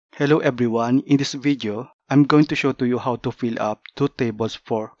Hello everyone, in this video, I'm going to show to you how to fill up two tables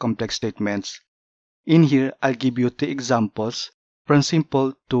for complex statements. In here, I'll give you two examples from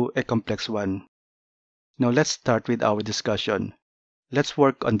simple to a complex one. Now let's start with our discussion. Let's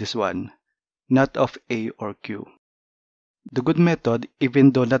work on this one, not of A or Q. The good method,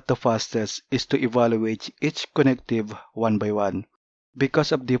 even though not the fastest, is to evaluate each connective one by one.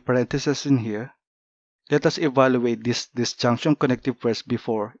 Because of the parentheses in here, let us evaluate this disjunction connective first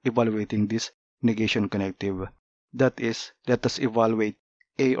before evaluating this negation connective. That is, let us evaluate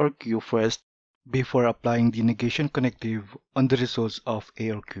A or Q first before applying the negation connective on the results of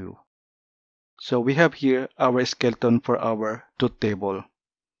A or Q. So we have here our skeleton for our truth table.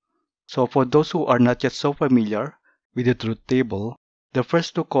 So for those who are not yet so familiar with the truth table, the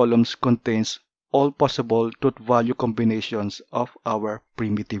first two columns contains all possible truth value combinations of our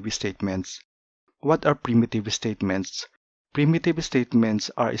primitive statements. What are primitive statements? Primitive statements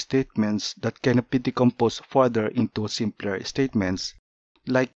are statements that cannot be decomposed further into simpler statements,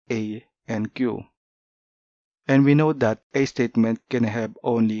 like A and Q. And we know that A statement can have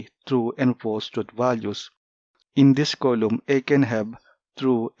only true and false truth values. In this column, A can have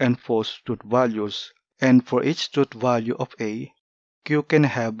true and false truth values, and for each truth value of A, Q can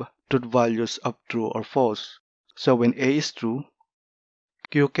have truth values of true or false. So when A is true,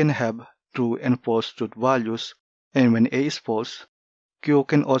 Q can have true and false truth values, and when A is false, Q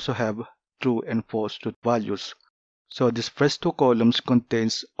can also have true and false truth values. So these first two columns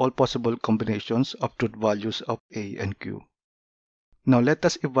contains all possible combinations of truth values of A and Q. Now let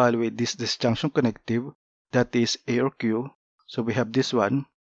us evaluate this disjunction connective, that is A or Q. So we have this one.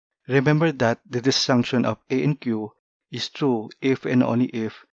 Remember that the disjunction of A and Q is true if and only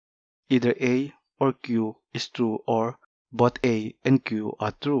if either A or Q is true or both A and Q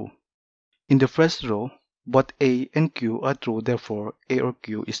are true. In the first row, both A and Q are true, therefore A or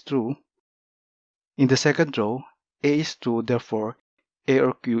Q is true. In the second row, A is true, therefore A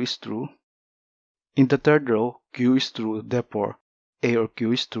or Q is true. In the third row, Q is true, therefore A or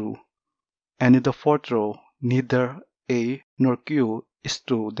Q is true. And in the fourth row, neither A nor Q is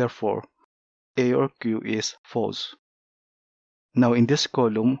true, therefore A or Q is false. Now in this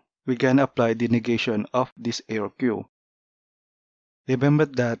column, we can apply the negation of this A or Q. Remember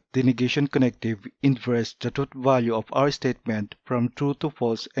that the negation connective inverts the truth value of our statement from true to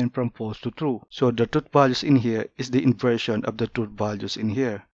false and from false to true. So the truth values in here is the inversion of the truth values in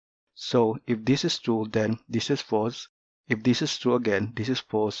here. So if this is true, then this is false. If this is true again, this is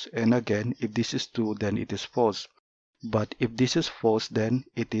false. And again, if this is true, then it is false. But if this is false, then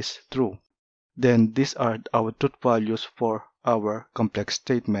it is true. Then these are our truth values for our complex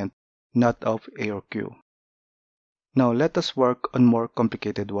statement, not of A or Q. Now let us work on more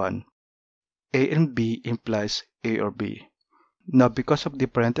complicated one. A and B implies A or B. Now because of the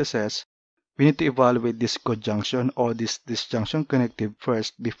parentheses, we need to evaluate this conjunction or this disjunction connective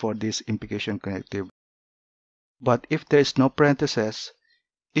first before this implication connective. But if there is no parentheses,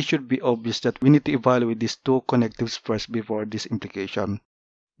 it should be obvious that we need to evaluate these two connectives first before this implication.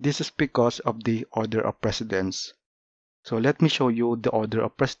 This is because of the order of precedence. So let me show you the order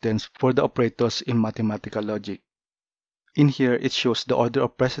of precedence for the operators in mathematical logic. In here, it shows the order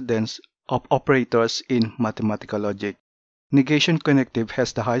of precedence of operators in mathematical logic. Negation connective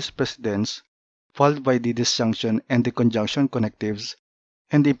has the highest precedence, followed by the disjunction and the conjunction connectives,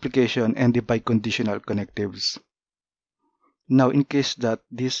 and the implication and the biconditional connectives. Now, in case that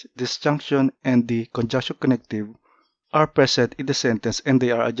this disjunction and the conjunction connective are present in the sentence and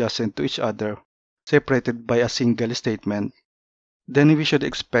they are adjacent to each other, separated by a single statement, then we should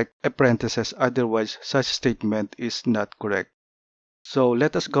expect a parenthesis, otherwise such statement is not correct. So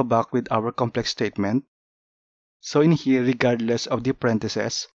let us go back with our complex statement. So in here, regardless of the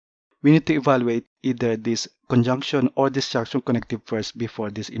parentheses, we need to evaluate either this conjunction or disjunction connective first before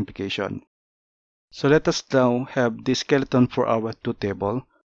this implication. So let us now have the skeleton for our truth table.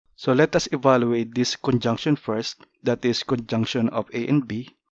 So let us evaluate this conjunction first, that is conjunction of A and B.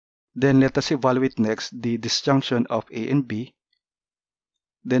 Then let us evaluate next the disjunction of A and B.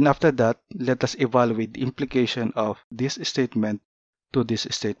 Then after that, let us evaluate the implication of this statement to this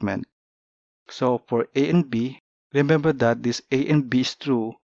statement. So for A and B, remember that this A and B is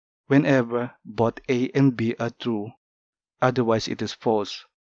true whenever both A and B are true, otherwise it is false.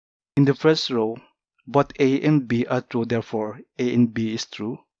 In the first row, both A and B are true, therefore A and B is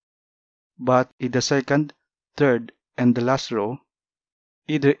true. But in the second, third, and the last row,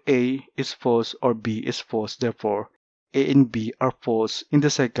 either A is false or B is false, therefore A and B are false in the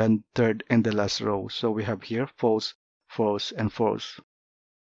second, third, and the last row. So we have here false, false, and false.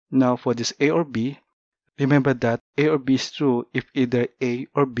 Now for this A or B, Remember that A or B is true if either A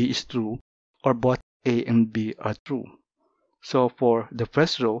or B is true or both A and B are true. So for the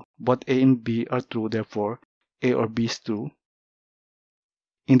first row, both A and B are true, therefore A or B is true.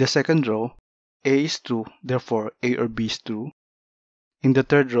 In the second row, A is true, therefore A or B is true. In the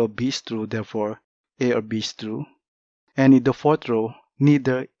third row, B is true, therefore A or B is true. And in the fourth row,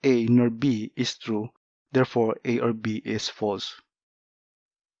 neither A nor B is true, therefore A or B is false.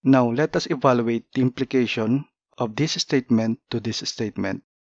 Now let us evaluate the implication of this statement to this statement.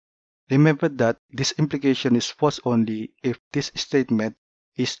 Remember that this implication is false only if this statement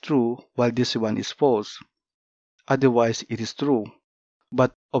is true while this one is false. Otherwise, it is true.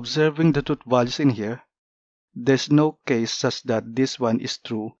 But observing the truth values in here, there's no case such that this one is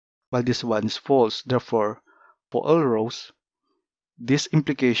true while this one is false. Therefore, for all rows, this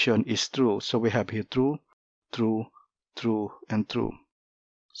implication is true. So we have here true, true, true, and true.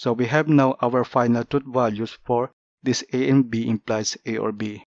 So we have now our final truth values for this A and B implies A or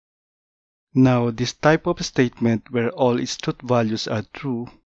B. Now this type of statement where all its truth values are true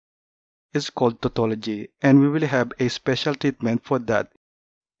is called tautology, and we will have a special treatment for that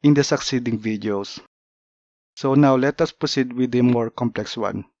in the succeeding videos. So now let us proceed with the more complex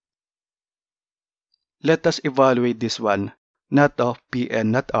one. Let us evaluate this one, not of P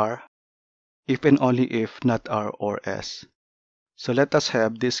and not R, if and only if not R or S. So let us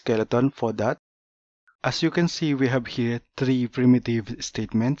have this skeleton for that. As you can see, we have here three primitive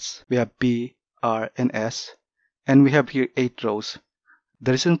statements. We have P, R, and S, and we have here 8 rows.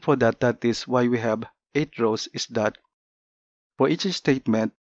 The reason for that is why we have 8 rows is that for each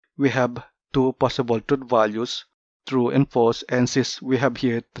statement, we have two possible truth values, true and false, and since we have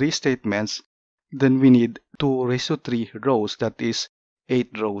here 3 statements, then we need 2:3 rows, that is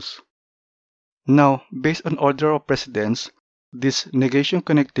 8 rows. Now, based on order of precedence, this negation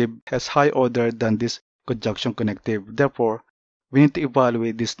connective has higher order than this conjunction connective. Therefore, we need to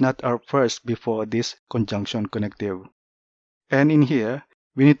evaluate this not R first before this conjunction connective. And in here,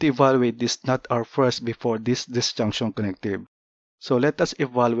 we need to evaluate this not R first before this disjunction connective. So let us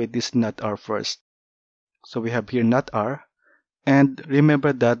evaluate this not R first. So we have here not R, and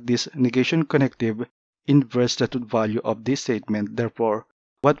remember that this negation connective inverts the truth value of this statement. Therefore,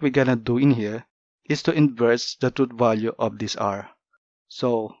 what we're gonna do in here is to inverse the truth value of this R.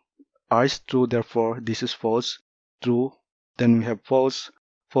 So R is true, therefore this is false, true, then we have false,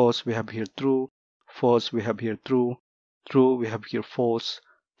 false, we have here true, false, we have here true, true, we have here false,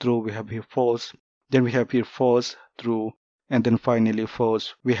 true, we have here false, then we have here false, true, and then finally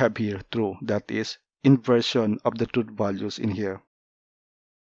false, we have here true. That is inversion of the truth values in here.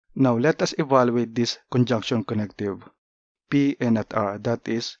 Now let us evaluate this conjunction connective, P and not R, that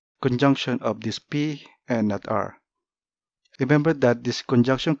is conjunction of this P and not R. Remember that this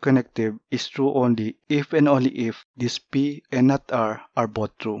conjunction connective is true only if and only if this P and not R are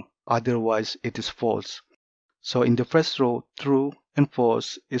both true, otherwise it is false. So in the first row, true and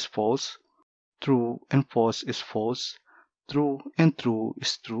false is false, true and false is false, true and true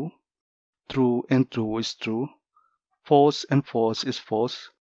is true, true and true is true, false and false is false,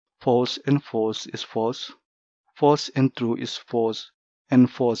 false and false is false, false and true is false, and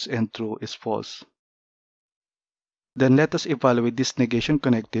false and true is false. Then let us evaluate this negation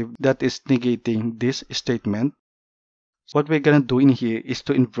connective that is negating this statement. What we're gonna do in here is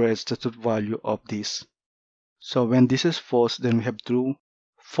to inverse the truth value of this. So when this is false, then we have true,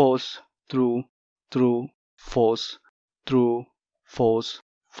 false, true, true, false, true, false,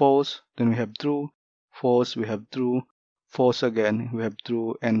 false, then we have true, false, we have true, false again, we have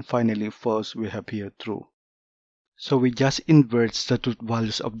true, and finally false, we have here true. So we just invert the truth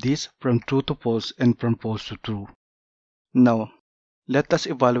values of this from true to false and from false to true. Now, let us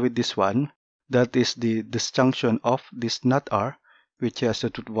evaluate this one, that is the disjunction of this not R, which has the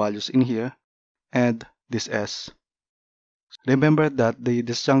truth values in here, and this S. Remember that the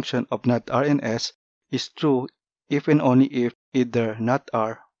disjunction of not R and S is true if and only if either not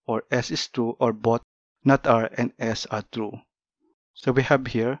R or S is true or both not R and S are true. So we have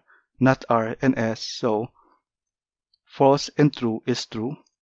here not R and S, so false and true is true,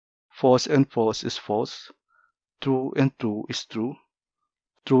 false and false is false, true and true is true,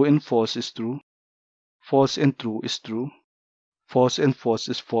 true and false is true, false and true is true, false and false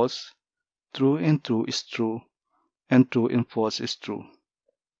is false, true and true is true, and true and false is true.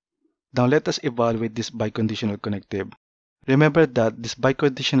 Now let us evaluate this biconditional connective. Remember that this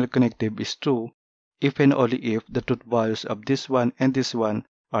biconditional connective is true if and only if the truth values of this one and this one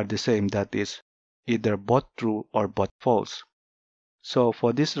are the same, that is, either both true or both false. So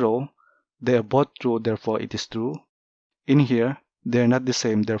for this row, they are both true, therefore it is true. In here, they are not the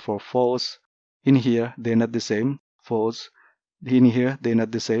same, therefore false, In here, they're not the same, false. In here, they're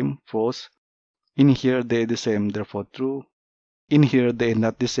not the same, false. In here, they're the same, therefore true. In here, they're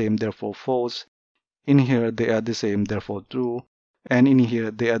not the same, therefore false. In here, they are the same, therefore true. And in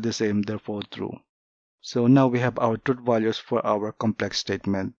here, they are the same, therefore true. So now we have our truth values for our complex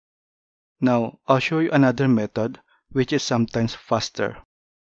statement. Now, I'll show you another method which is sometimes faster.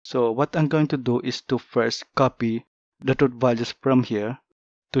 So what I'm going to do is to first copy the truth values from here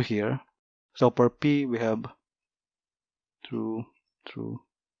to here. So for P, we have true, true,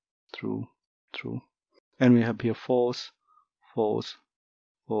 true, true. And we have here false, false,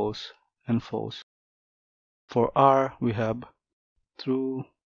 false, and false. For R, we have true,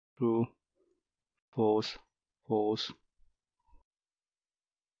 true, false, false,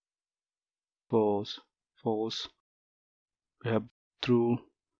 false, false. We have true,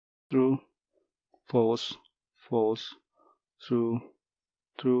 true, false, false, true,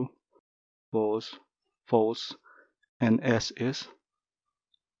 true, false, false. And S is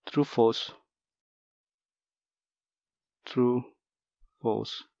true, false, true,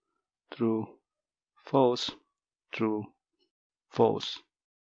 false, true, false, true, false.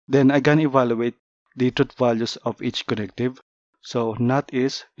 Then I can evaluate the truth values of each connective. So not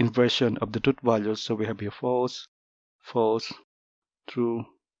is inversion of the truth values. So we have here false, false, true,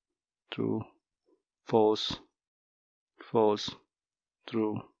 true, false, false,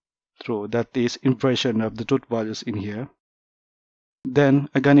 true, true. That is inversion of the truth values in here. Then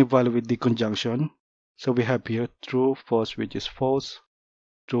I can evaluate the conjunction. So we have here true, false, which is false,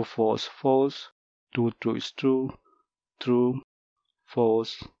 true, false, false, true, true is true, true,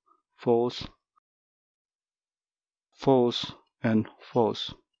 false, false, false, and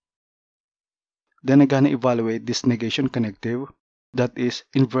false. Then again evaluate this negation connective, that is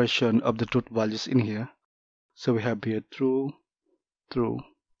inversion of the truth values in here. So we have here true, true,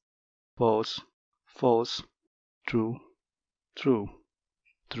 false, false, true, true,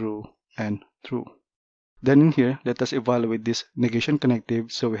 true, and true. Then in here, let us evaluate this negation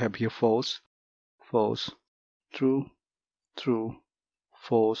connective. So we have here false, false, true, true,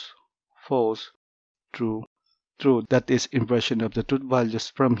 false, false, true, true. That is inversion of the truth values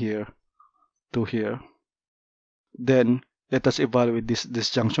from here to here. Then let us evaluate this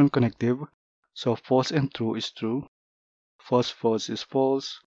disjunction connective. So false and true is true, false, false is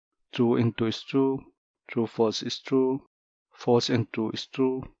false, true and true is true, true, false is true, false and true is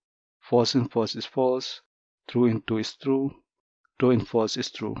true, false and false is false, true and true is true, true and false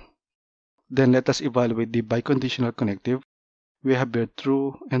is true. Then let us evaluate the biconditional connective. We have here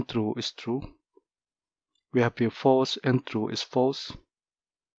true and true is true. We have here false and true is false.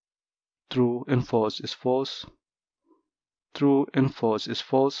 True and false is false. True and false is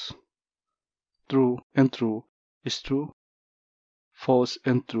false. True and true is true. False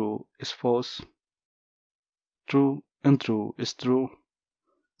and true is false. True and true is true.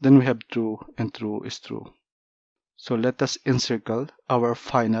 Then we have true and true is true. So let us encircle our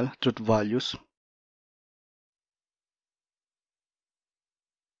final truth values.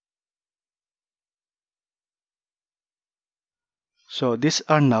 So these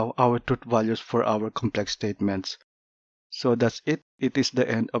are now our truth values for our complex statements. So that's it. It is the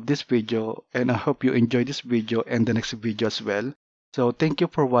end of this video, and I hope you enjoy this video and the next video as well. So thank you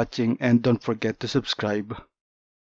for watching, and don't forget to subscribe.